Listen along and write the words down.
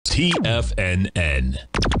TFNN,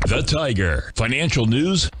 the Tiger Financial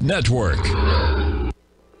News Network.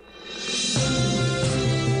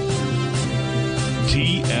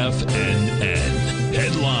 TFNN,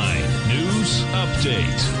 headline news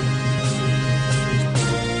update.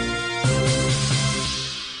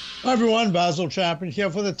 Hi everyone, Basil Chapman here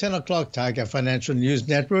for the 10 o'clock Tiger Financial News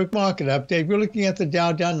Network market update. We're looking at the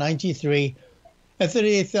Dow down 93 at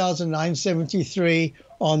 38,973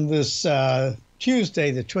 on this Tuesday,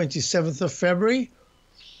 the 27th of February.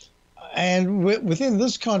 And within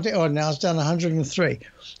this context, now it's down 103.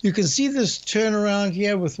 You can see this turnaround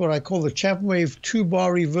here with what I call the Chapman wave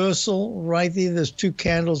 2-bar reversal right there. There's two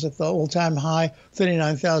candles at the all-time high,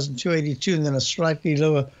 39,282, and then a slightly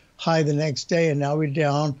lower high the next day. And now we're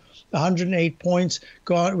down 108 points.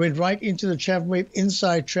 Went right into the Chapman wave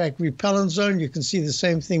inside track repellent zone. You can see the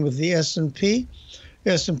same thing with the S&P.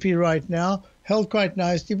 S&P right now held quite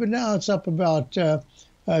nicely, but now it's up about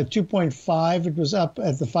 2.5. It was up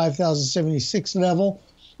at the 5,076 level.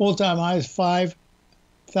 All-time high is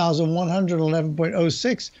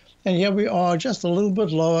 5,111.06. And here we are just a little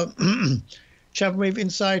bit lower. Chapman wave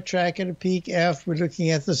inside track at a peak F. We're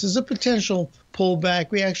looking at this as a potential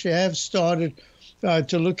pullback. We actually have started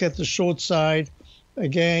to look at the short side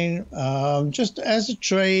again, just as a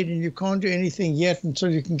trade, and you can't do anything yet until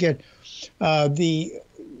you can get the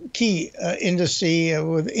key indice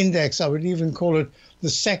or the index. I would even call it the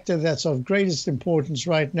sector that's of greatest importance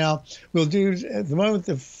right now. We'll do at the moment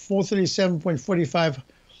the 437.45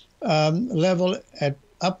 level at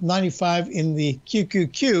up 95 in the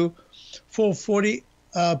QQQ.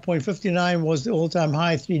 440.59 was the all-time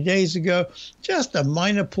high 3 days ago. Just a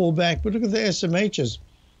minor pullback, but look at the SMHs.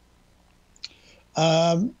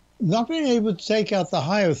 Not being able to take out the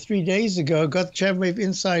high of 3 days ago, got the Chapman wave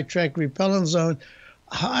inside track repellent zone.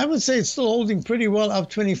 I would say it's still holding pretty well, up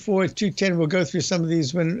 24 at 210. We'll go through some of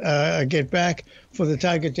these when I get back for the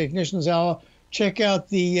Tiger Technicians Hour. Check out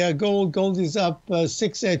the gold. Gold is up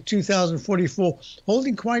 6 at 2,044.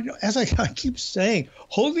 Holding quite, as I keep saying,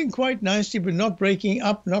 holding quite nicely, but not breaking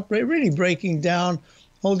up, not really breaking down.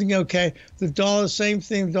 Holding okay. The dollar, same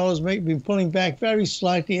thing. The dollar's been pulling back very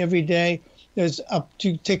slightly every day. There's up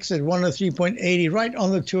 2 ticks at 103.80, right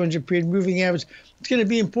on the 200-period moving average. It's going to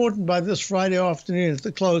be important by this Friday afternoon at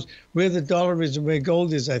the close where the dollar is and where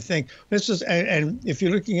gold is, I think. Let's just, and if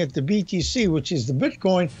you're looking at the BTC, which is the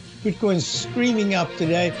Bitcoin's screaming up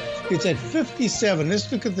today. It's at 57.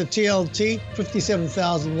 Let's look at the TLT,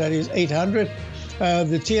 57,000, that is 800.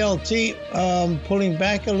 The TLT pulling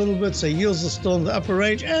back a little bit, so yields are still in the upper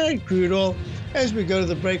range. And crude oil, as we go to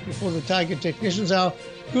the break before the Tiger Technicians Hour,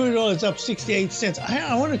 crude oil is up 68 cents.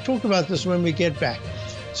 I want to talk about this when we get back.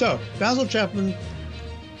 So, Basil Chapman,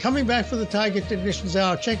 coming back for the Tiger Technicians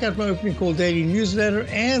Hour. Check out my opening call daily newsletter,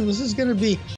 and this is going to be